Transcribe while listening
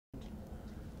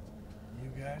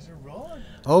guys are rolling.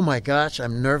 Oh my gosh,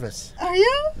 I'm nervous. Are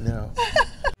you? No.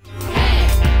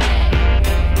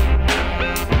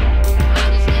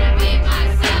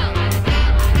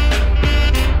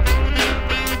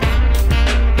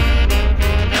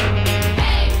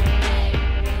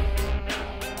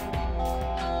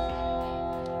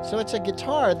 So it's a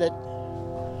guitar that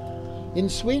in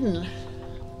Sweden,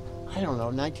 I don't know,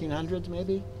 1900s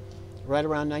maybe, right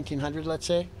around 1900, let's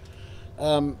say.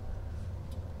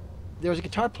 There was a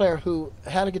guitar player who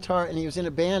had a guitar and he was in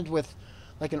a band with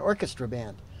like an orchestra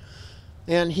band.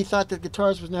 And he thought that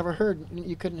guitars was never heard,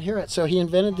 you couldn't hear it. So he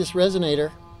invented this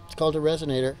resonator, it's called a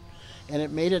resonator, and it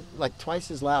made it like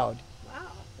twice as loud. Wow.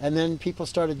 And then people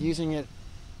started using it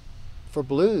for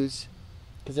blues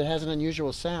because it has an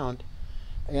unusual sound.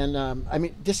 And I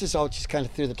mean, this is all just kind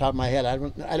of through the top of my head. I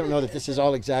don't know that this is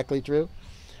all exactly true,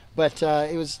 but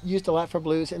it was used a lot for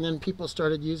blues. And then people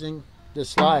started using the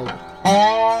slide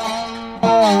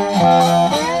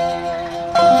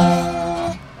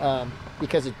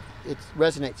because it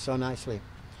resonates so nicely.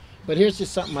 But here's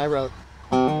just something I wrote.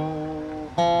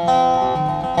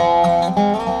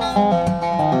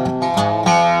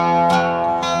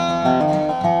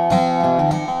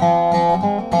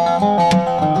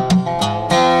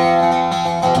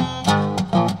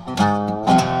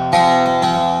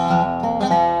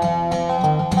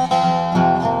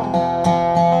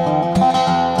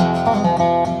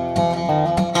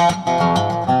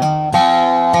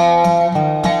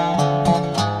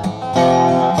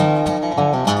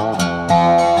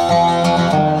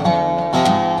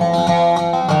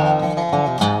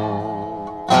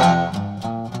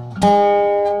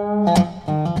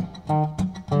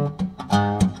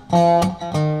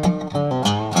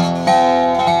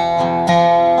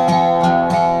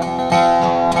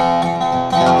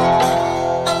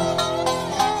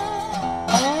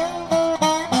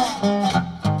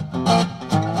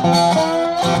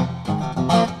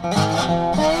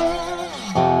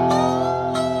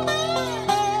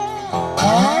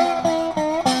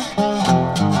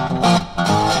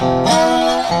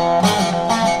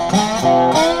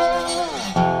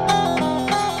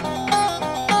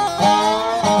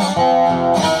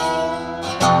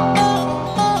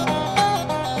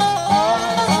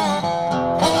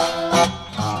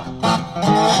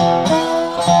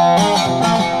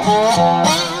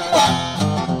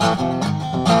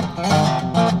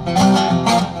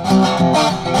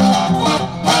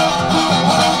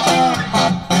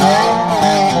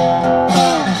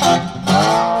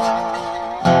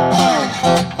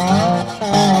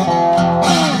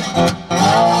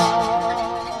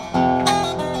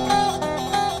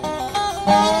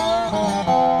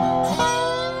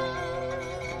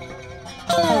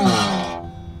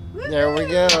 There we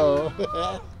go.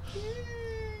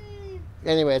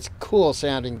 Anyway, it's a cool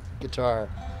sounding guitar.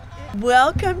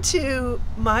 Welcome to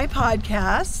my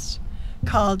podcast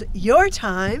called Your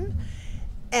Time.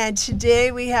 And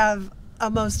today we have a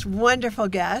most wonderful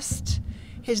guest.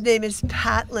 His name is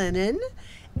Pat Lennon,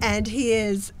 and he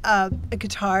is a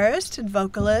guitarist and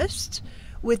vocalist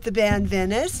with the band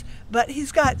Venice. But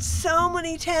he's got so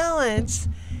many talents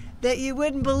that you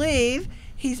wouldn't believe.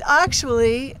 He's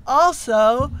actually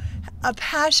also a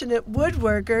passionate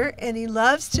woodworker, and he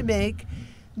loves to make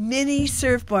mini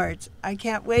surfboards. I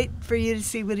can't wait for you to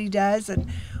see what he does, and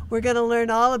we're going to learn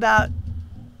all about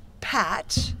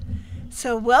Pat.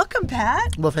 So welcome,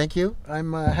 Pat. Well, thank you.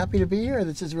 I'm happy to be here.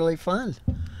 This is really fun.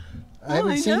 I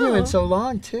haven't seen know. you in so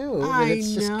long, too. I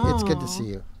It's good to see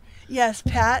you. Yes,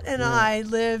 Pat and I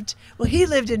lived, well, he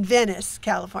lived in Venice,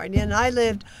 California, and I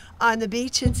lived on the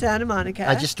beach in Santa Monica.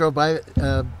 I just drove by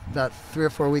about 3 or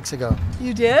 4 weeks ago.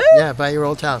 You did? Yeah, by your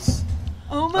old house.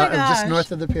 Oh my gosh. Just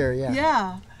north of the pier, yeah.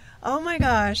 Yeah. Oh my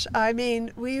gosh. I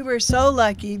mean, we were so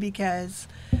lucky because,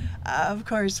 of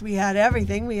course, we had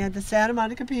everything. We had the Santa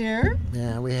Monica Pier.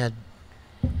 Yeah, we had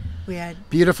We had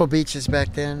beautiful beaches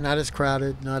back then, not as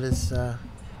crowded, not as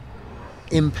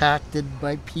impacted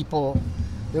by people.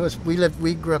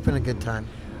 We grew up in a good time.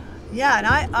 Yeah,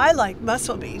 and I like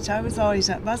Muscle Beach. I was always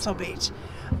at Muscle Beach.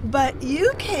 But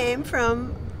you came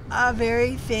from a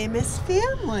very famous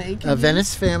family. A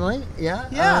Venice family, yeah.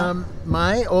 Yeah.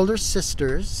 My older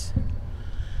sisters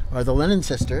are the Lennon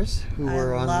sisters, who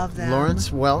were on love them. Lawrence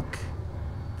Welk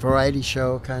variety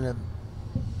show, kind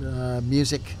of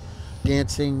music,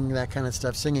 dancing, that kind of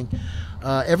stuff, singing.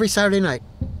 Every Saturday night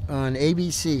on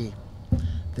ABC,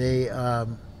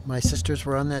 my sisters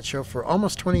were on that show for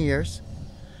almost 20 years.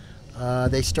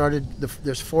 They started,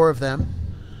 there's 4 of them.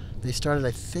 They started,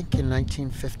 I think, in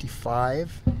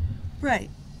 1955.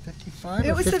 Right. 55 It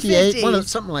or was the 58, 50s.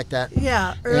 Something like that.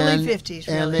 Yeah, early And- 50s,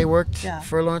 really. And they worked Yeah.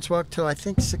 for Lawrence Welk till I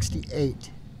think 68.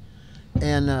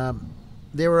 and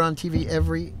they were on TV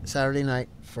every Saturday night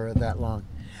for that long.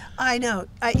 I know.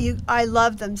 I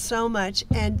love them so much,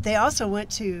 and they also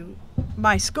went to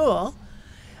my school,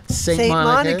 St.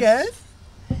 Monica's.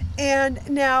 And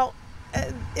now,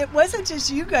 it wasn't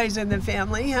just you guys in the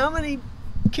family. How many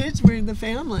kids were in the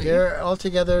family?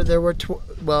 Altogether, there were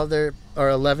there are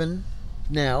 11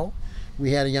 now.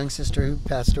 We had a young sister who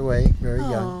passed away very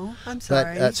young. Oh, I'm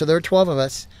sorry. But so there were 12 of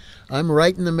us. I'm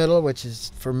right in the middle, which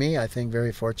is for me, I think,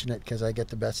 very fortunate because I get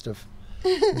the best of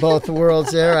both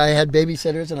worlds there. I had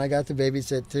babysitters and I got to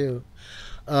babysit too.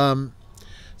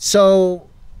 So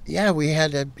yeah, we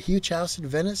had a huge house in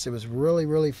Venice. It was really,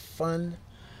 really fun.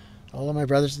 All of my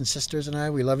brothers and sisters and I,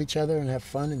 we love each other and have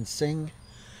fun and sing.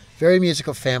 Very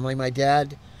musical family. My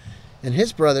dad and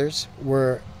his brothers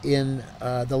were in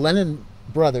the Lennon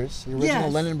brothers, the original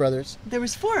Lennon brothers. There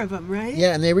was 4 of them, right?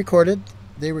 Yeah, and they recorded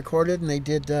and they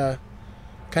did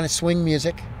kind of swing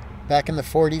music back in the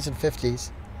 40s and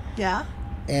 50s. Yeah.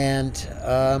 And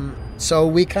so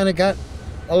we kind of got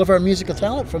all of our musical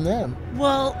talent from them.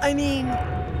 Well, I mean,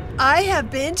 I have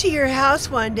been to your house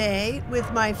one day with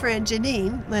my friend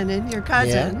Janine Lennon, your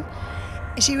cousin.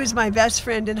 Yeah. She was my best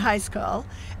friend in high school.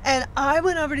 And I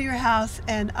went over to your house,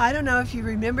 and I don't know if you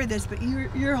remember this, but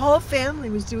your whole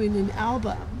family was doing an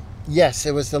album. Yes,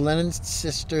 it was the Lennon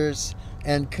sisters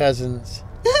and cousins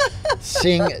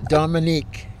sing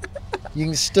Dominique. You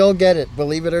can still get it,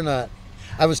 believe it or not.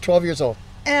 I was 12 years old.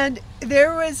 And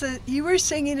you were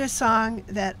singing a song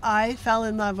that I fell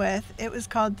in love with. It was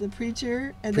called The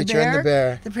Preacher and the Bear. And the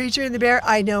Bear. The Preacher and the Bear.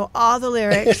 I know all the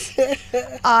lyrics.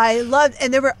 I loved,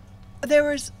 and there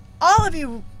was all of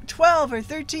you, 12 or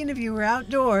 13 of you were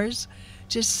outdoors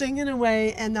just singing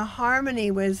away, and the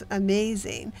harmony was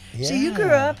amazing. Yeah. So you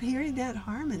grew up hearing that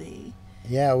harmony.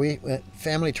 Yeah, we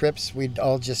family trips, we'd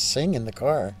all just sing in the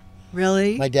car.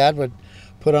 Really? My dad would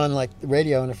put on like the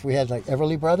radio, and if we had like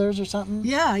Everly Brothers or something,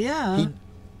 yeah,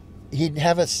 he'd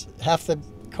have us half the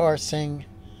car sing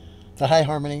the high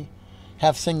harmony,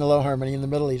 half sing the low harmony. In the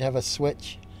middle, he'd have us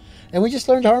switch, and we just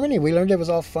learned harmony. We learned it was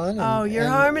all fun. Your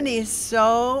harmony is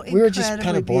so incredibly we were just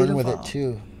kind of born beautiful. with it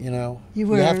too, you know. You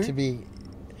were. You have to be.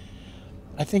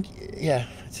 I think, yeah,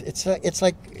 it's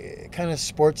like kind of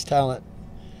sports talent.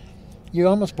 You're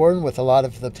almost born with a lot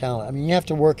of the talent. I mean, you have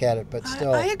to work at it, but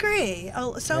still. I agree.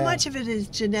 So much of it is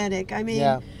genetic. I mean,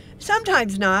 Yeah.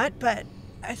 sometimes not, but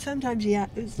sometimes, yeah.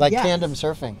 Like yes. tandem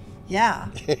surfing. Yeah,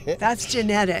 that's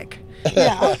genetic.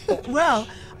 Yeah. Well,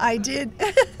 I did.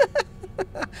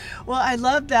 Well, I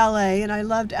loved ballet and I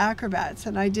loved acrobats,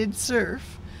 and I did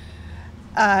surf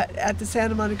at the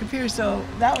Santa Monica Pier, so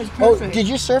that was perfect. Oh, did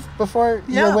you surf before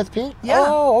you were with Pete? Yeah.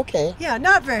 Oh, okay. Yeah,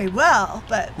 not very well,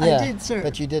 but Yeah, I did surf.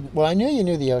 but you didn't. Well, I knew you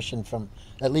knew the ocean from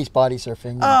at least body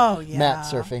surfing. And Oh, yeah. mat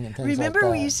surfing and things Remember like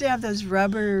that. we used to have those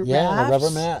rubber Yeah, rafts? the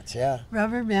rubber mats, yeah.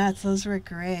 Rubber mats, those were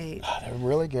great. Oh, they're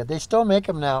really good. They still make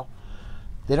them now.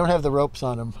 They don't have the ropes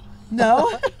on them.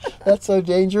 No? That's so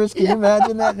dangerous. Can you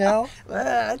imagine that now?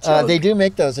 They do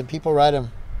make those, and people ride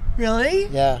them. Really?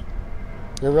 Yeah,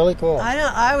 they're really cool.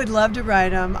 I would love to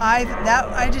ride them.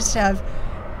 I just have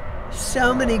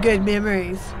so many good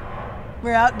memories.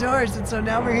 We're outdoors, and so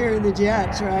now we're here in the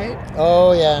jets, right?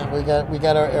 Oh yeah, we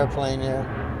got our airplane here.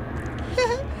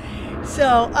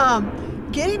 So,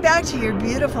 getting back to your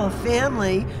beautiful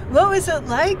family, what was it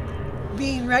like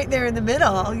being right there in the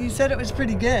middle? You said it was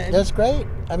pretty good. That's great.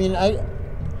 I mean,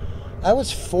 I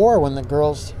was 4 when the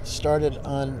girls started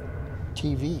on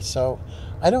TV, so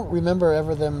I don't remember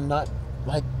ever them not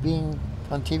like being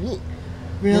on TV.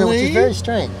 Really? You know, which is very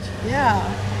strange. Yeah.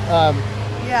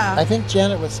 Yeah. I think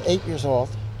Janet was 8 years old,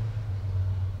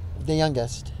 the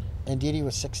youngest, and Dee Dee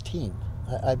was 16.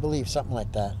 I believe, something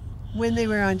like that. When they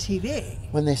were on TV.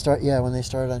 When they started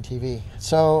on TV.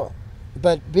 So,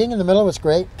 but being in the middle was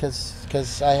great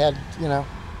because I had, you know,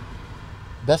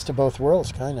 best of both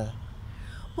worlds, kind of.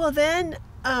 Well, then,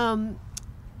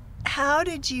 how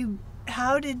did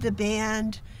the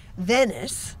band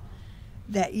Venice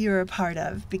that you're a part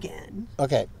of begin?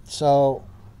 Okay, so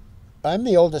I'm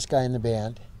the oldest guy in the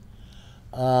band.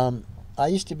 I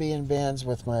used to be in bands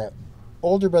with my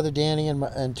older brother Danny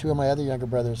and 2 of my other younger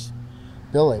brothers,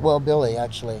 Billy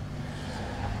actually.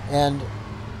 And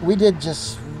we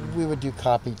would do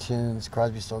copy tunes,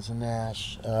 Crosby, Stills and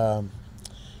Nash.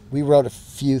 We wrote a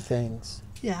few things.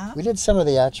 Yeah. We did some of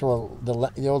the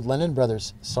old Lennon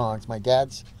Brothers songs. My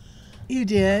dad's You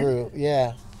did? crew,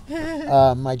 yeah.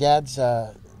 My dad's,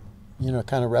 kind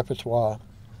of repertoire.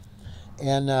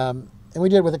 And we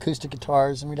did it with acoustic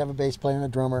guitars, and we'd have a bass player and a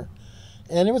drummer.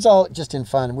 And it was all just in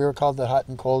fun. We were called the Hot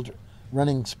and Cold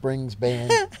Running Springs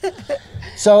Band.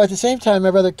 So at the same time, my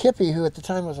brother Kippy, who at the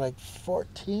time was like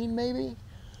 14 maybe,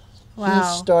 Wow.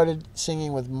 he started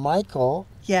singing with Michael,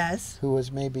 Yes. who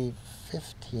was maybe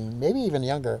 15, maybe even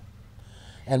younger,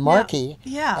 and Marky.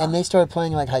 Yeah. And they started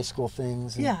playing like high school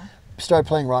things. And Yeah. started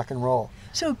playing rock and roll.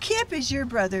 So Kip is your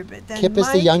brother, but then Kip is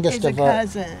Mike the youngest is a of our-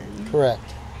 cousin.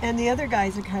 Correct. And the other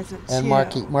guy's a cousin And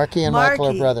too. Marky and Michael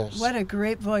are brothers. What a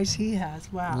great voice he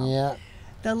has. Wow. Yeah.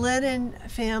 The Lennon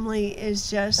family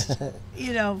is just,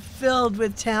 filled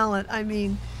with talent. I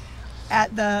mean,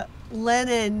 at the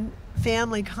Lennon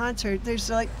family concert, there's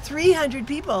like 300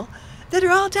 people that are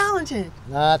all talented.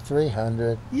 Not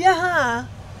 300. Yeah.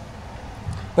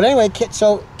 But anyway,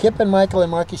 Kip and Michael and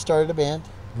Marky started a band,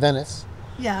 Venice,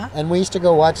 Yeah. and we used to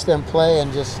go watch them play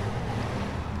and just,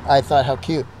 I thought how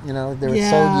cute, they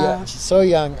were so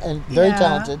young and very Yeah.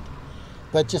 talented,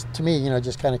 but just to me,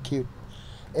 just kind of cute.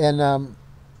 And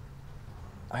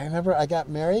I remember I got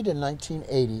married in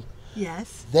 1980.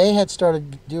 Yes. They had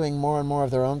started doing more and more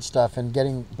of their own stuff and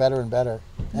getting better and better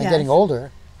and Yes. getting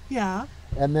older. Yeah.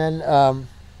 And then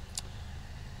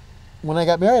when I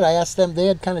got married, I asked them, they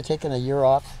had kind of taken a year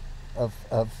off of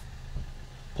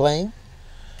playing.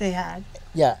 They had.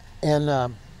 Yeah, and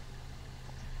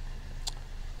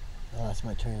that's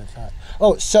my train of thought.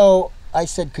 Oh, so I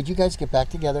said, could you guys get back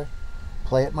together,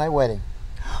 play at my wedding?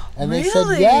 And they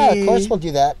said, yeah, of course we'll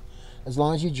do that, as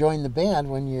long as you join the band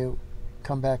when you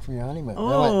come back from your honeymoon.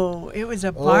 Oh, it was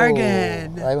a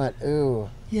bargain. I went, ooh.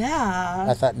 Yeah.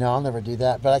 I thought, no, I'll never do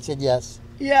that. But I said yes.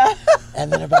 Yeah.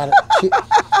 And then about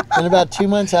 2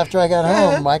 months after I got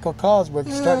home, Michael calls. We're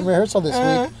starting rehearsal this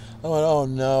week. I went, oh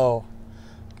no.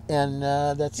 And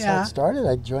that's how it started.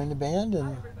 I joined the band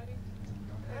and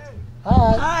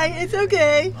hi. Hi, it's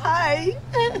okay. Hi.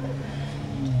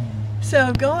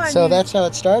 So go on. So that's how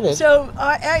it started. So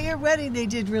at your wedding, they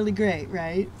did really great,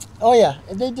 right? Oh yeah,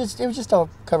 it was just all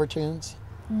cover tunes.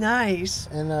 Nice.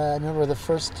 And I remember the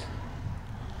first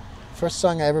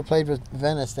song I ever played with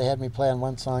Venice. They had me play on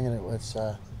one song, and it was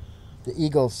the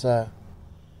Eagles.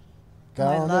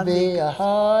 Gonna be a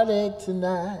heartache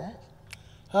tonight,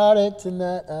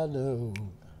 I know.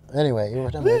 Anyway,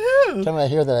 every time I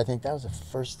hear that, I think that was the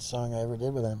first song I ever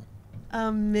did with them.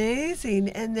 Amazing.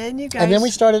 And then you guys. And then we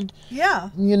started, Yeah.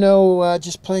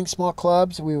 just playing small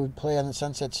clubs. We would play on the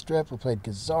Sunset Strip. We played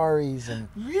Gazzari's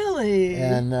Really.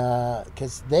 and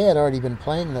because they had already been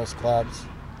playing those clubs.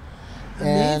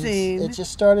 Amazing. And it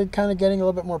just started kind of getting a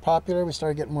little bit more popular. We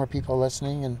started getting more people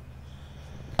listening,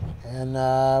 and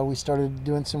we started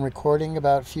doing some recording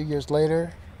about a few years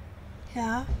later.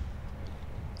 Yeah.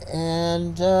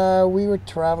 And we were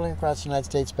traveling across the United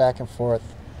States back and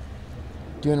forth,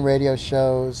 doing radio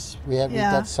shows. We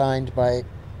got signed by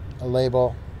a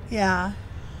label. Yeah.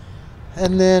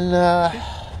 And then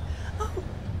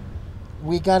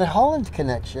we got a Holland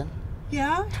connection.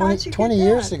 Yeah. 20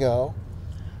 years ago.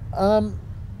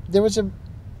 There was a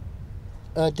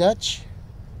Dutch,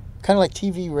 kind of like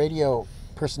TV radio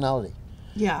personality.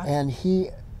 Yeah. And he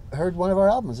heard one of our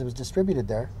albums. It was distributed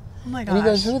there. Oh my gosh. And he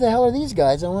goes, who the hell are these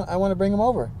guys? I want to bring them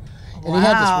over. And he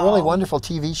had this really wonderful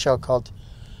TV show called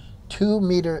 2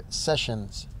 Meter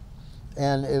Sessions.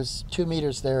 And it was 2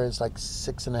 meters there is like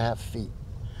 6.5 feet.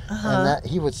 And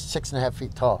he was 6.5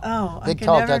 feet tall. Oh, Big, I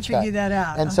tall can never Dutch figure guy. that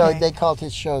out. And so they called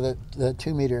his show the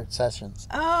 2 Meter Sessions.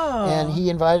 Oh. And he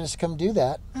invited us to come do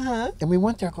that. Uh-huh. And we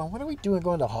went there going, what are we doing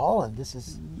going to Holland? This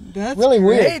is That's really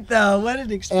great, weird. though. What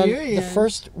an experience. And the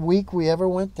first week we ever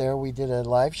went there, we did a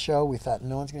live show. We thought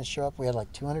no one's going to show up. We had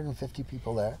like 250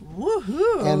 people there.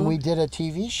 Woohoo. And we did a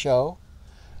TV show,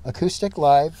 acoustic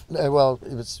live. Well,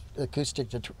 it was acoustic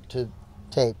to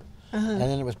tape. And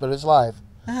then it was live.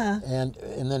 And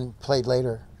then played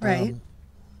later. Right.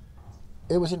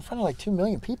 It was in front of like 2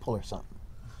 million people or something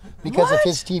because of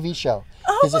his TV show.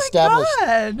 Oh his my established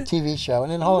God. TV show.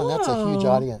 And in Holland, that's a huge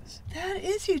Whoa. audience. That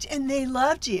is huge. And they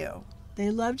loved you. They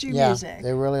loved your Yeah, music.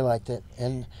 they really liked it.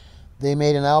 And they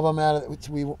made an album out of it.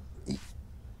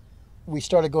 We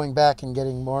started going back and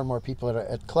getting more and more people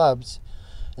at clubs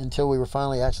until we were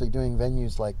finally actually doing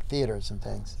venues like theaters and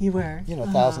things. You were?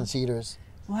 1,000-seaters.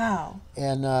 Wow.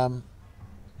 And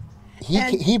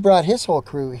he brought his whole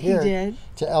crew here He did?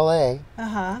 to L.A.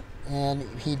 Uh-huh. And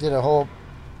he did a whole,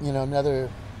 another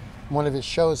one of his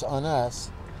shows on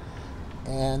us.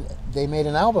 And they made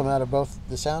an album out of both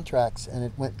the soundtracks, and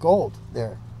it went gold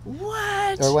there.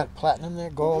 What? Or went platinum there,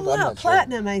 gold, I'm not sure.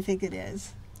 Platinum, I think it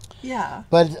is. Yeah.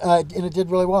 But and it did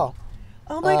really well.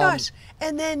 Oh my gosh.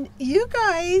 And then you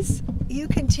guys, you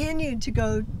continued to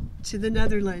go to the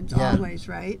Netherlands always,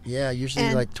 right? Yeah, usually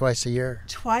And like twice a year.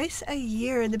 Twice a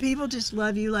year. And the people just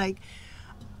love you. Like,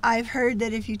 I've heard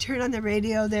that if you turn on the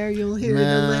radio there, you'll hear the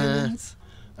Lennons.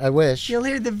 I wish. You'll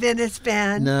hear the Venice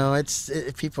band. No,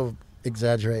 people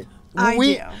exaggerate. I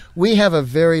do. We have a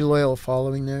very loyal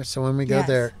following there, so when we go Yes.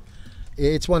 there,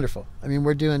 it's wonderful. I mean,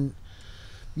 we're doing,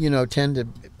 10 to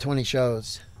 20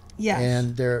 shows. Yes.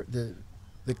 And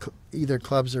either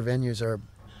clubs or venues are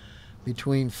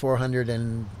between 400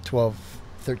 and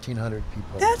 1,300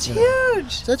 people. That's you know.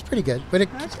 huge. So that's pretty good. But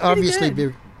it That's could pretty obviously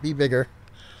good. be bigger.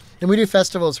 And we do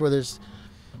festivals where there's,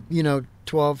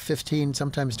 12, 15,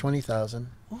 sometimes 20,000.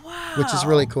 Wow. Which is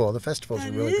really cool. The festivals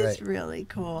are really That great. is really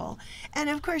cool. And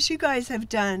of course, you guys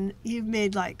you've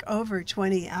made like over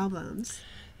 20 albums.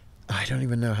 I don't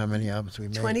even know how many albums we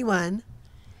made. 21.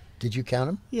 Did you count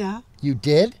them? Yeah. You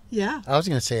did? Yeah. I was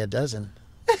going to say a dozen.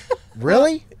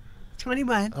 Really?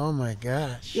 21. Oh my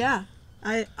gosh. Yeah.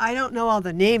 I don't know all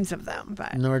the names of them,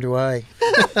 but Nor do I.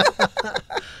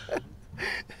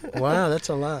 Wow, that's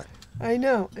a lot. I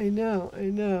know.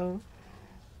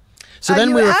 So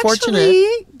then we were fortunate.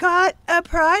 You actually got a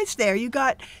prize there. You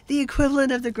got the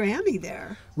equivalent of the Grammy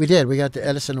there. We did. We got the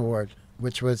Edison Award,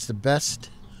 which was the best.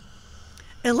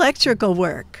 Electrical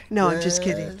work. No, I'm just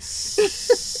kidding.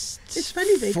 It's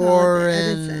funny they call it the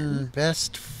Edison.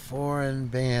 Best foreign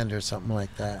band or something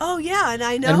like that. Oh yeah, and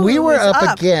I know. And we who were was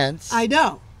up against I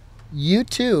know.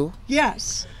 U2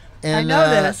 Yes. and know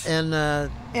this. and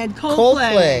And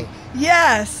Coldplay.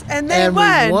 Yes, and they and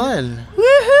won. we won.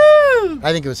 Woohoo!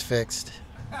 I think it was fixed.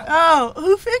 Oh,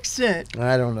 who fixed it?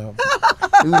 I don't know.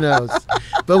 Who knows?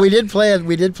 But we did play it.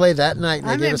 We did play that night. And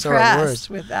they I'm gave us our award. impressed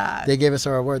with that. They gave us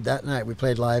our award that night. We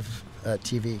played live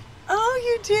TV. Oh,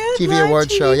 you did? TV live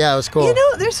award show. Yeah, it was cool. You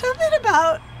know, there's something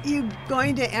about you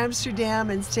going to Amsterdam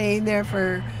and staying there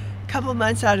for a couple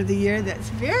months out of the year that's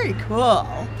very cool.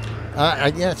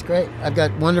 Yeah, it's great. I've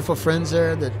got wonderful friends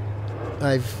there that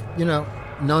I've,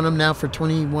 known them now for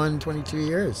 21, 22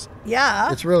 years.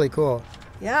 Yeah. It's really cool.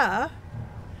 Yeah.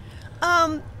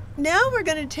 Now we're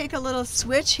going to take a little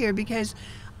switch here because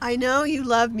I know you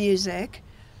love music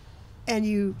and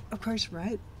you, of course,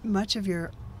 write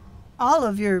all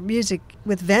of your music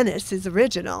with Venice is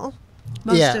original.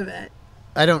 Most Yeah. of it.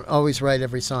 I don't always write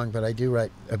every song, but I do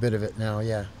write a bit of it now,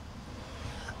 yeah.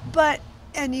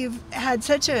 And you've had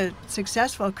such a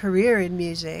successful career in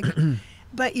music,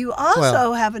 but you also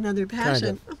Well, have another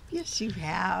passion. kind of. Oh, yes, you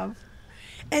have.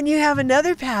 And you have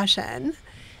another passion,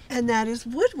 and that is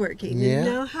woodworking. Yeah.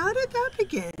 Now, how did that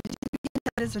begin? Did you begin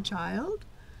that as a child?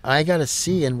 I got a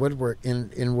C in woodwork in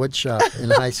woodshop in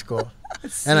high school.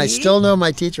 And I See? still know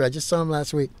my teacher. I just saw him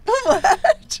last week.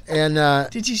 What? And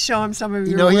Did you show him some of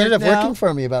your he work ended up now? working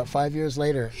for me about 5 years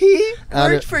later. He Out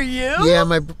worked of- for you? Yeah,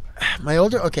 my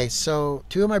older, so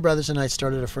two of my brothers and I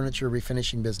started a furniture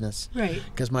refinishing business. Right.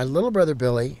 Because my little brother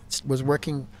Billy was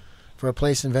working for a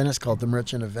place in Venice called the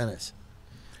Merchant of Venice.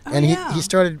 Oh, And yeah. he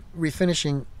started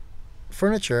refinishing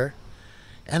furniture,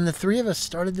 and the three of us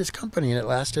started this company, and it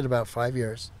lasted about 5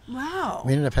 years. Wow.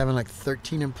 We ended up having like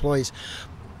 13 employees.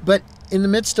 But in the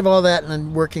midst of all that and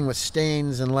then working with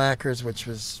stains and lacquers, which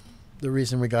was the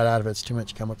reason we got out of it, it's too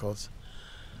much chemicals.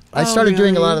 I Oh, started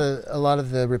doing a really? lot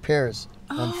of the repairs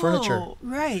on furniture. Oh,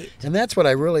 right. And that's what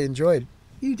I really enjoyed,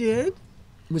 You did?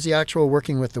 was the actual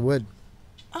working with the wood.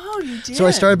 Oh, you did. So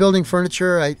I started building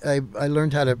furniture. I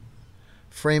learned how to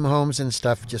frame homes and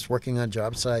stuff just working on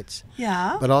job sites.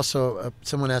 Yeah. But also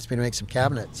someone asked me to make some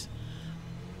cabinets,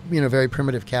 very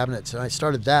primitive cabinets. And I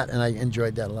started that, and I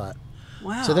enjoyed that a lot.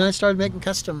 Wow. So then I started making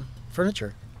custom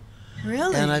furniture.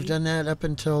 Really? And I've done that up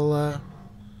until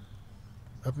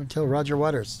Roger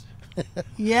Waters.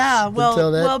 Yeah,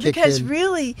 until that kicked because in.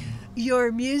 really,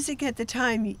 your music at the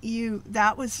time,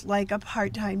 that was like a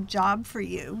part-time job for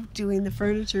you, doing the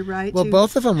furniture, right? Well, To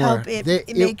both of them were. help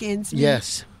make ends meet.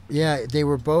 Yes. Yeah, they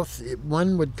were both.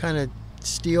 One would kind of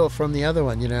steal from the other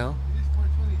one,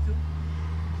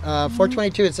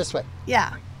 422 is this way.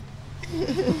 Yeah.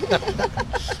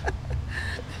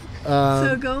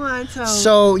 So go on.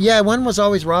 So, yeah, one was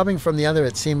always robbing from the other,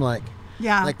 it seemed like.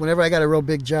 yeah. Like whenever I got a real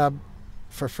big job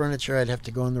for furniture, I'd have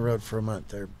to go on the road for a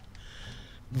month, or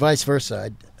vice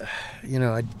versa.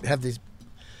 I'd have these.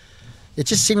 It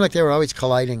just seemed like they were always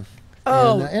colliding.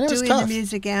 And it was doing tough. the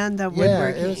music and the Yeah,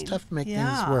 woodworking. it was tough to make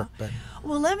things work. But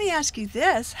Well, let me ask you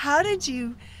this: how did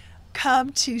you come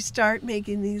to start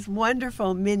making these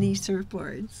wonderful mini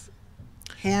surfboards,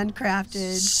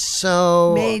 handcrafted,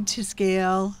 so made to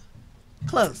scale?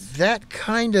 Close. that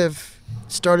kind of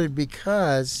started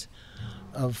because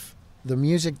of the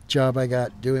music job I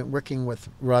got working with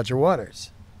Roger Waters.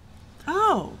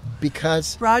 Oh,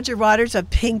 Because Roger Waters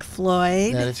of Pink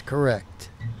Floyd. that is correct.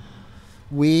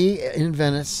 We in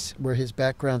Venice were his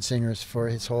background singers for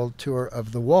his whole tour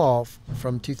of The Wall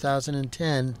from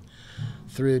 2010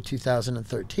 through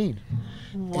 2013.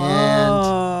 Whoa.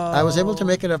 And I was able to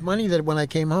make enough money that when I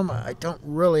came home, I don't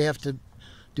really have to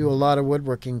do a lot of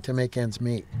woodworking to make ends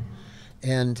meet.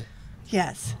 And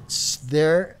Yes.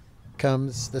 there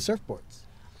comes the surfboards.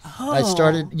 Oh. I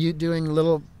started doing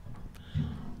little.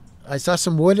 I saw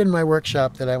some wood in my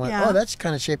workshop that I went, Yeah. oh, that's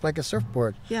kind of shaped like a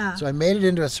surfboard. Yeah. So I made it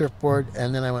into a surfboard,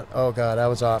 and then I went, oh God, I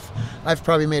was off. I've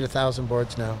probably made 1,000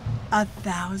 boards now.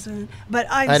 1,000. But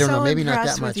I'm I don't so know, maybe not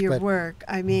impressed that with much, your but- work.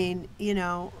 I mean,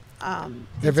 They're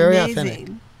it's very amazing.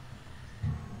 authentic.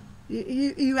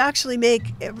 You actually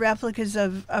make replicas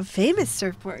of famous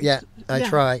surfboards. Yeah, I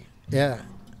try. Yeah.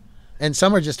 And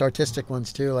some are just artistic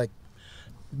ones too, like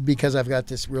because I've got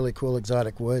this really cool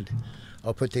exotic wood.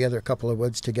 I'll put together a couple of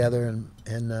woods together,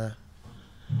 and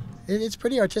it's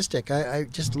pretty artistic. I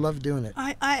just love doing it.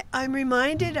 I'm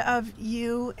reminded of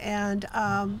you and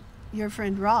your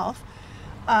friend Rolf.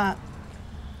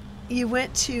 You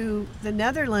went to the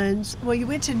Netherlands. Well, you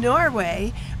went to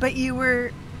Norway, but you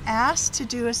were asked to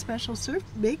do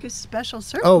make a special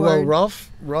surfboard. Oh well,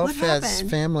 Rolf What has happened?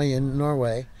 family in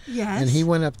Norway, Yes. and he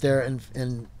went up there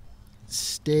and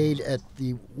stayed at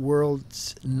the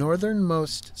world's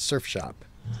northernmost surf shop,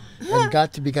 and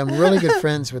got to become really good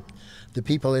friends with the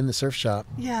people in the surf shop.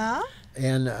 Yeah.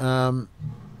 And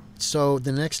so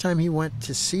the next time he went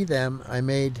to see them, I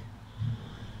made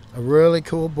a really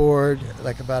cool board,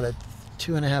 like about a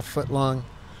 2.5 foot long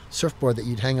surfboard that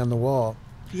you'd hang on the wall.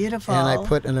 Beautiful. And I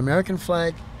put an American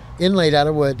flag, inlaid out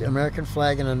of wood, American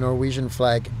flag and a Norwegian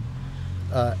flag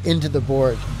into the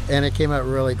board. And it came out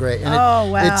really great. And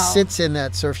Oh, wow. it sits in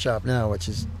that surf shop now, which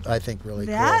is, I think, really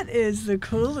That cool. is the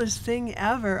coolest thing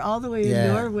ever, all the way Yeah.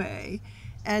 in Norway.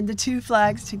 And the two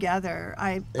flags together.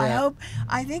 I Yeah.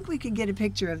 think we can get a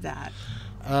picture of that.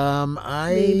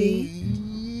 Maybe.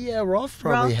 Yeah, Rolf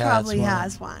probably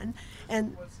has one.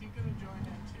 And Was he going to join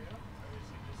in too?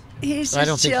 Or is he just he's just I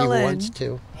don't think chilling. he wants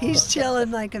to. He's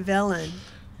chilling like a villain.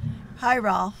 Hi,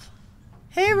 Rolf.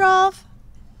 Hey, Rolf.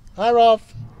 Hi,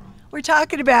 Rolf. We're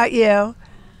talking about you.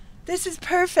 This is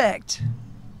perfect.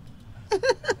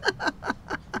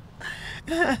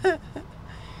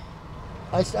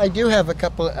 I do have a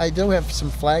couple. I do have some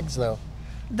flags though.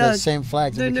 The same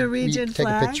flags. The We could- Norwegian we take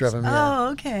flags? a picture of them. Yeah. Oh,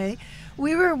 okay.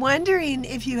 We were wondering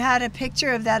if you had a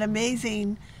picture of that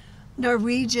amazing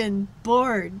Norwegian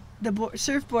board, the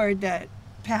surfboard that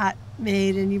Pat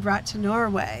made and you brought to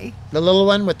Norway. The little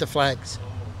one with the flags.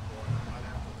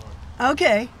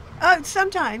 Okay.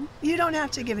 Sometime. You don't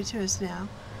have to give it to us now.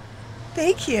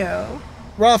 Thank you.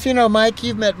 Rolf, you know Mike.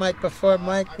 You've met Mike before.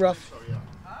 Mike, Rolf.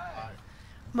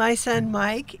 My son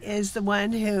Mike is the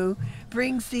one who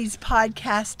brings these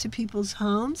podcasts to people's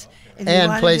homes. If you And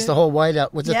wanna plays do- the whole White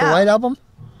Album. Was it the Yeah. White Album?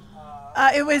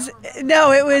 It was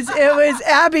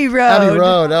Abbey Road. Abbey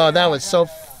Road. Oh, that was so,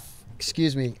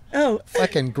 excuse me, Oh,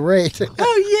 fucking great.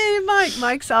 oh yay, Mike.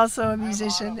 Mike's also a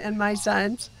musician and my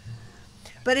son's.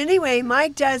 But anyway,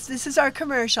 Mike does, this is our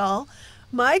commercial.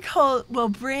 Mike will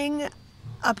bring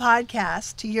a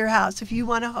podcast to your house. If you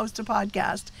want to host a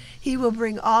podcast, he will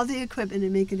bring all the equipment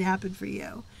and make it happen for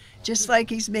you. Just like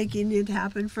he's making it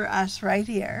happen for us right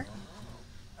here.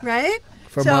 Right?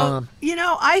 For so, Mom.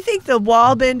 I think the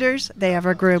wall benders, they have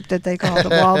a group that they call the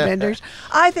wall benders.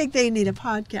 I think they need a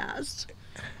podcast.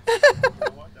 You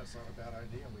know what? That's not a bad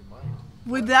idea. We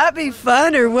might. Would that be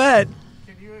fun or what?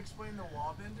 Can you explain the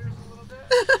wall benders a little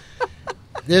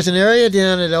bit? There's an area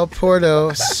down at El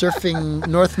Porto, surfing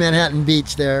North Manhattan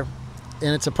Beach there,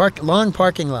 and it's a long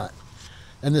parking lot.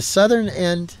 And the southern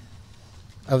end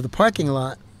of the parking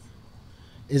lot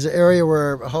is an area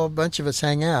where a whole bunch of us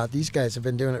hang out. These guys have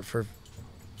been doing it for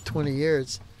 20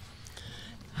 years.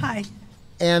 Hi.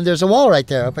 And there's a wall right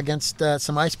there up against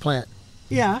some ice plant.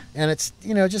 Yeah. And it's,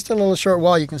 just a little short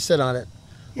wall. You can sit on it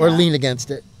or Yeah. lean against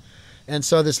it. And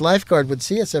so this lifeguard would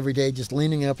see us every day just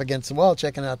leaning up against the wall,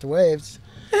 checking out the waves.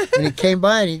 And he came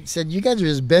by and he said, you guys are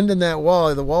just bending that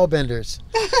wall, the wall benders.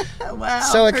 Wow.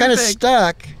 So it kind of perfect.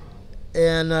 stuck.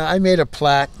 And I made a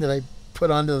plaque that I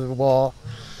put onto the wall.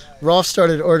 Rolf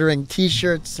started ordering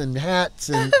T-shirts and hats,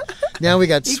 and now we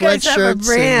got You guys have a sweatshirts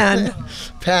brand.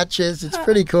 and patches. It's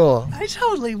pretty cool. I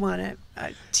totally want a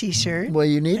T-shirt Well,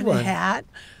 you need and one. a hat.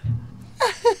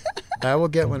 I will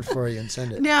get one for you and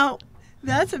send it. Now,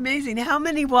 that's amazing. How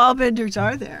many wall benders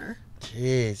are there?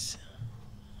 Jeez.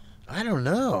 I don't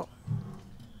know.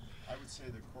 I would say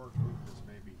the core group is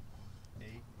maybe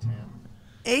 8, 10.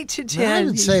 8 to 10. I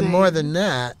would you say think? more than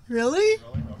that. Really? Really?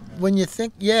 Okay. When you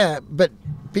think, yeah, but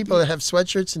people that have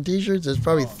sweatshirts and T-shirts, there's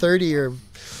probably 30 or,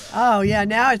 Oh, yeah.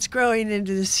 Now it's growing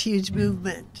into this huge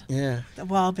movement, yeah. the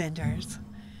wall benders.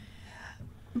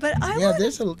 But I Yeah,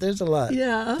 wanna- there's a lot.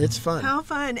 Yeah. It's fun. How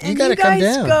fun. You And gotta you come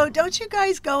guys down. don't you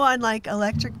guys go on like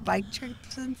electric bike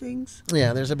trips and things?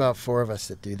 Yeah, there's about 4 of us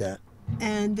that do that.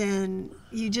 And then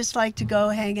you just like to go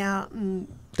hang out and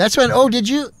That's when. Oh, did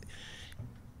you?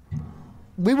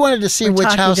 We wanted to see We're which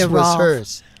talking house to was Rolf.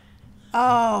 hers.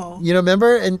 oh. You know,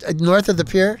 remember, north of the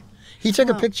pier. He took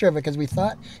a Oh. picture of it because we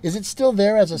thought, is it still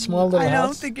there as a small little I house?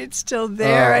 don't think it's still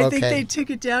there. Oh, I think okay. they took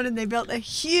it down and they built a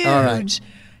huge, All right.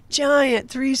 giant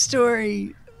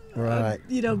 3-story, Right.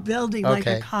 building like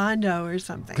a Okay. condo or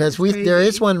something. Because It's there crazy.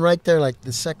 is one right there, like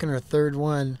the second or third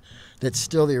one, that's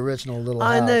still the original little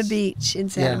on house. the beach in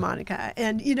Santa Yeah. Monica,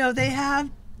 and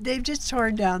they've just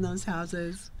torn down those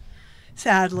houses.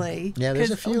 Sadly. Yeah,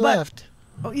 there's a 'Cause- few but, left.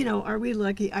 Are we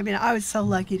lucky? I mean, I was so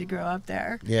lucky to grow up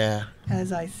there. Yeah.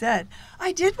 As I said,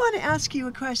 I did want to ask you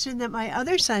a question that my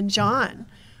other son, John,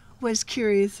 was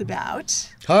curious about.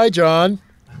 Hi, John.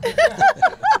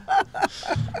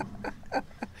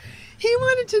 He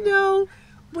wanted to know,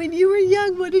 when you were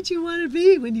young, what did you want to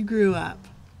be when you grew up?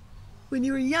 When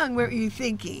you were young, what were you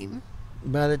thinking?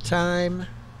 By the time,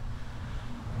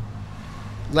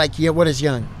 like, yeah, what is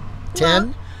young?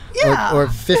 10? Yeah. Or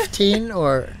 15?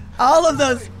 Or All of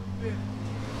those.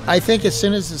 I think as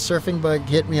soon as the surfing bug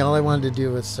hit me, all I wanted to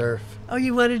do was surf. Oh,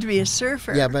 you wanted to be a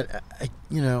surfer. Yeah, but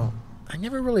I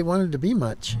never really wanted to be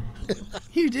much.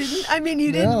 You didn't? I mean,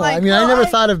 you didn't No, like. I mean, well, I never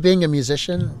thought of being a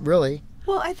musician, really.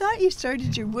 Well, I thought you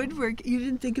started your woodwork. You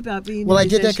didn't think about being Well, a I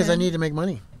did that because I musician? needed to make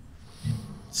money.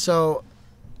 So,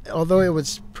 although it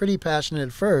was pretty passionate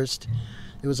at first,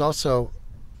 it was also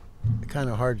kind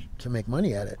of hard to make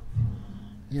money at it.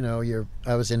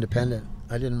 I was independent.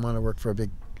 I didn't want to work for a big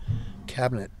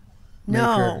cabinet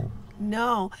maker.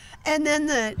 No. And then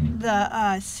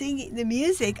the singing, the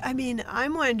music. I mean,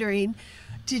 I'm wondering,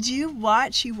 did you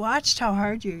watch? You watched how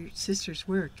hard your sisters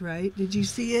worked, right? Did you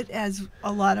see it as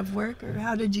a lot of work, or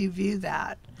how did you view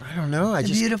that? I don't know. The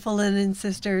beautiful Lennon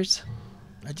sisters.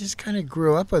 I just kind of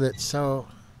grew up with it, so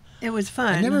It was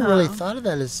fun. I never huh? really thought of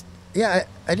that as. Yeah,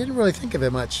 I didn't really think of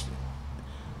it much.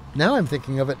 Now I'm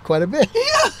thinking of it quite a bit.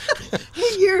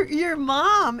 Hey, your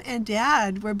mom and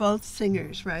dad were both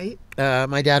singers, right?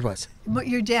 My dad was, But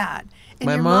your dad and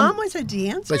My your mom- mom was a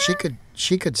dancer. but she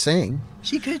could sing.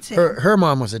 She could sing. Her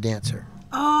mom was a dancer.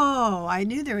 Oh, I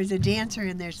knew there was a dancer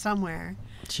in there somewhere.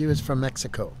 She was from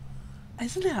Mexico.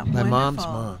 Isn't that My wonderful? mom's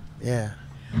mom. Yeah.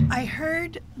 I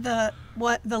heard the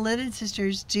Lennon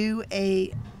sisters do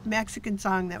a Mexican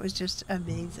song that was just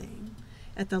amazing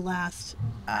at the last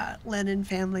Lennon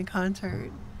family concert.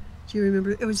 Do you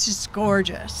remember? It was just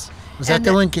gorgeous. Was that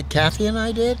the one Kathy and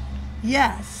I did?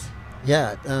 Yes.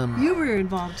 Yeah. You were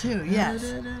involved too.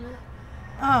 Yes.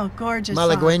 Oh, gorgeous. song.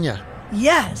 Malagueña.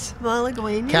 Yes,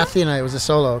 Malagueña. Kathy and I, it was a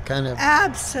solo kind of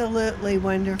Absolutely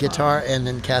wonderful. guitar, and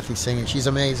then Kathy singing. She's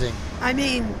amazing. I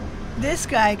mean, this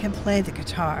guy can play the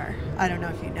guitar. I don't know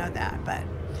if you know that, but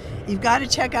you've got to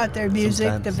check out their music,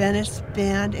 Sometimes. the Venice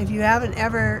Band. If you haven't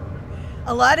ever,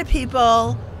 a lot of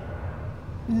people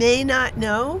may not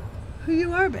know who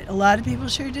you are, but a lot of people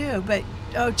sure do. But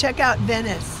check out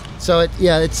Venice. So it's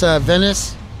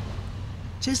Venice.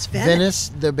 Just Venice.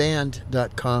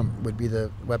 VeniceTheBand.com would be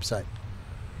the website.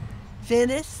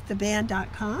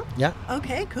 VeniceTheBand.com. Yeah.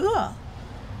 Okay, cool.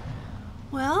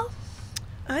 Well,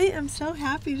 I am so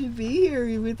happy to be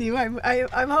here with you. I'm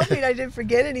hoping I didn't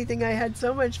forget anything. I had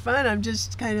so much fun. I'm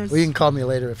just kind of. Well, you can call me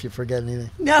later if you forget anything.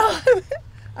 No,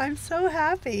 I'm so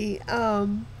happy.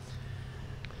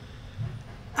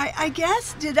 I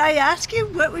guess, did I ask you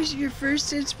what was your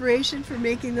first inspiration for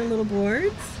making the little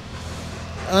boards?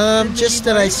 Just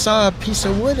that I saw a piece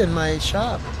of wood in my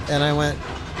shop, and I went,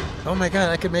 "Oh my God,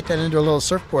 I could make that into a little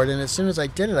surfboard." And as soon as I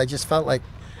did it, I just felt like.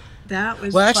 That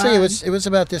was Well, actually, fun. it was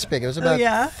about this big. It was about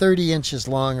yeah? 30 inches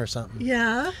long or something.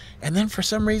 Yeah. And then for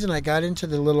some reason, I got into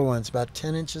the little ones, about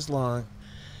 10 inches long,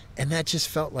 and that just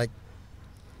felt like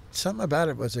something about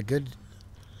it was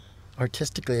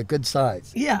artistically a good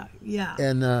size. Yeah. Yeah.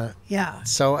 And Yeah.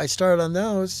 so I started on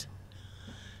those,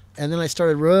 and then I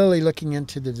started really looking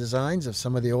into the designs of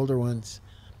some of the older ones.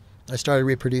 I started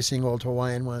reproducing old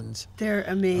Hawaiian ones. They're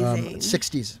amazing.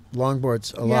 60s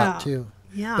longboards a Yeah. lot too.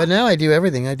 Yeah. But now I do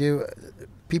everything.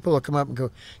 People will come up and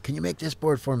go, "Can you make this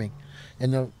board for me?"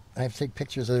 And I have to take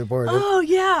pictures of the board. Oh,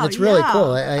 yeah. It's really yeah.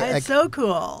 cool. It's so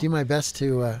cool. Do my best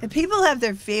to. And people have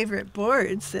their favorite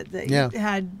boards that they Yeah.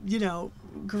 had,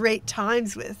 great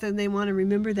times with, and they want to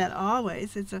remember that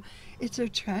always. It's a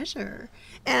treasure.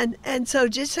 And so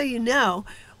just so you know,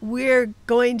 we're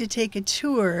going to take a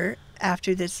tour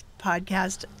after this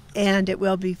podcast, and it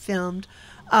will be filmed,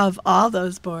 of all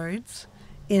those boards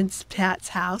in Pat's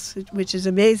house, which is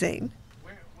amazing.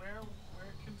 Where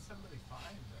can somebody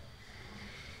find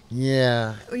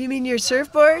Yeah. You mean your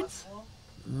surfboards?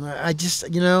 I just,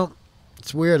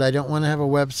 it's weird. I don't want to have a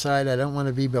website. I don't want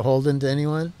to be beholden to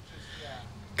anyone.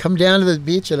 Come down to the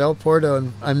beach at El Porto,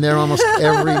 and I'm there almost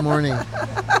every morning.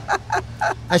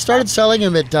 I started selling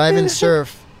them at Dive and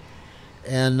Surf,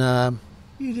 and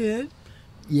You did?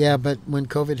 yeah, but when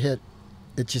COVID hit,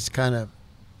 it just kind of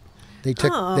they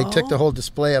took the whole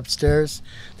display upstairs.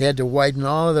 They had to widen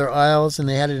all of their aisles, and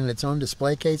they had it in its own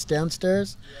display case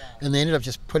downstairs, and they ended up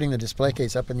just putting the display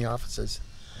case up in the offices.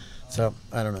 So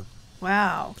I don't know.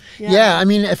 Wow. Yeah, I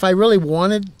mean, if I really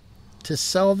wanted to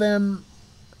sell them,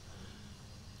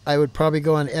 I would probably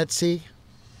go on Etsy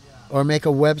or make a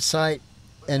website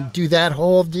and do that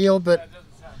whole deal, but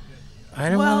I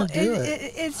don't want to do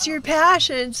it. It's your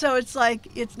passion, so it's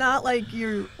not like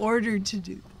you're ordered to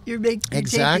do.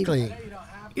 Exactly.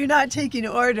 You're not taking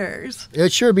orders. It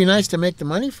would sure be nice to make the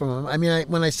money from them. I mean,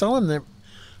 when I sell them,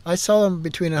 I sell them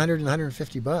between $100 and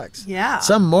 $150. Yeah.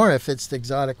 Some more if it's the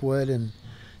exotic wood and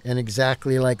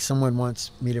exactly like someone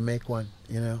wants me to make one,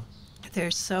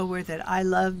 They're so worth it. I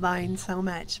love mine so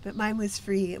much, but mine was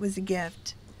free. It was a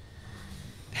gift.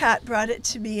 Pat brought it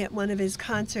to me at one of his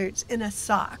concerts in a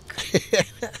sock.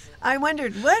 I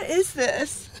wondered, what is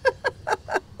this?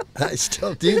 I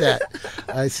still do that.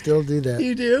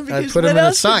 You do? I Because put what them in a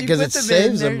else sock can you because put it them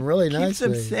saves in? them really Keeps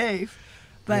them nicely. safe.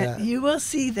 But Yeah. you will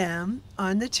see them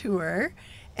on the tour.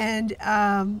 And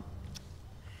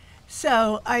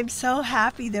so I'm so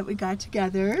happy that we got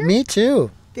together. Me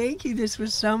too. Thank you. This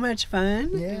was so much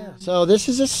fun. Yeah. So this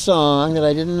is a song that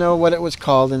I didn't know what it was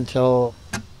called until,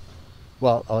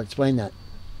 well, I'll explain that.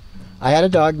 I had a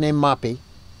dog named Moppy,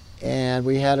 and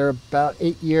we had her about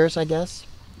 8 years, I guess.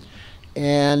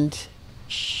 And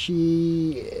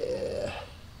she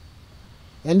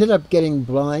ended up getting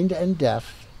blind and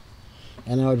deaf.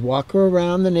 And I would walk her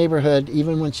around the neighborhood,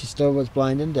 even when she still was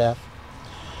blind and deaf.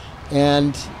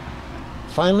 And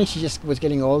finally, she just was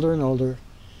getting older and older.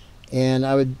 And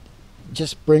I would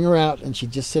just bring her out, and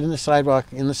she'd just sit in the sidewalk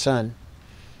in the sun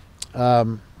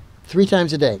 3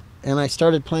 times a day. And I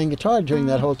started playing guitar during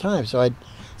that whole time. So I'd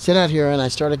sit out here, and I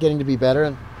started getting to be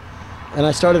better. And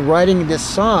I started writing this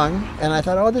song, and I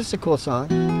thought, oh, this is a cool song.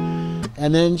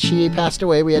 And then she passed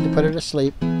away. We had to put her to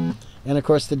sleep. And, of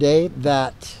course, the day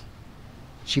that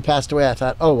she passed away, I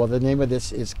thought, oh, well, the name of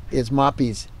this is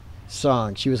Moppy's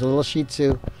song. She was a little Shih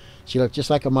Tzu. She looked just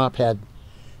like a mop head.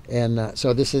 And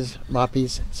so this is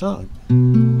Moppy's song.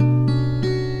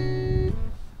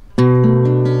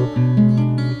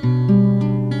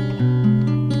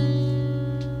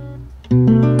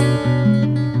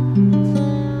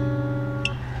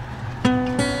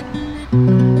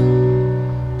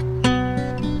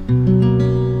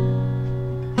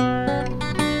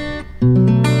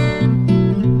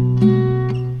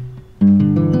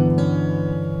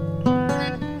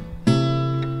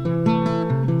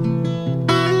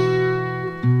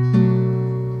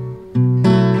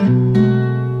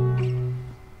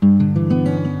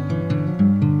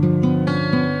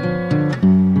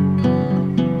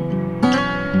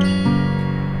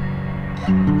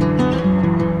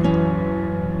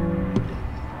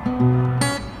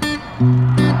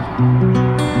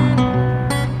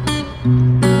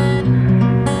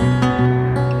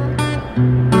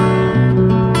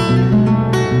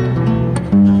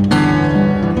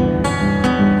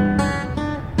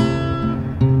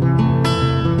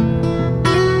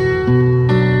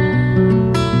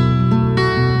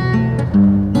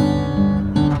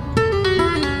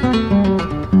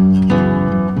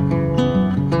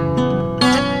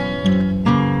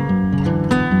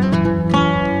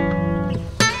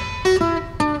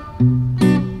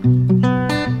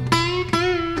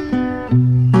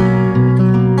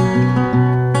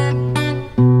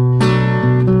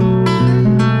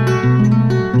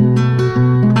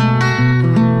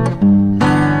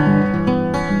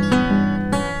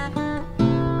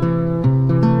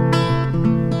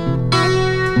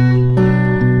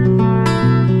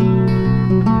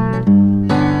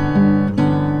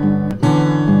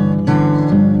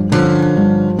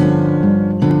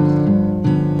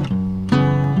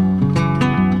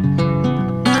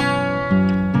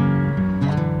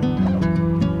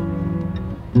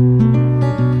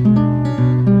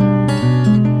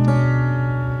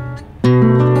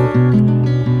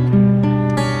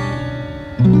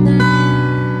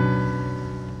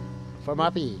 For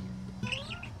Moppy.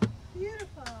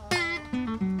 Beautiful.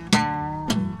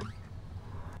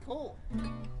 Cool.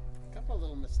 A couple of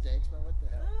little mistakes, but what the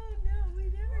hell? Oh, no, we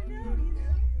never know, you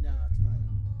know. No,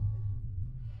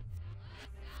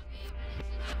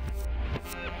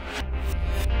 it's fine.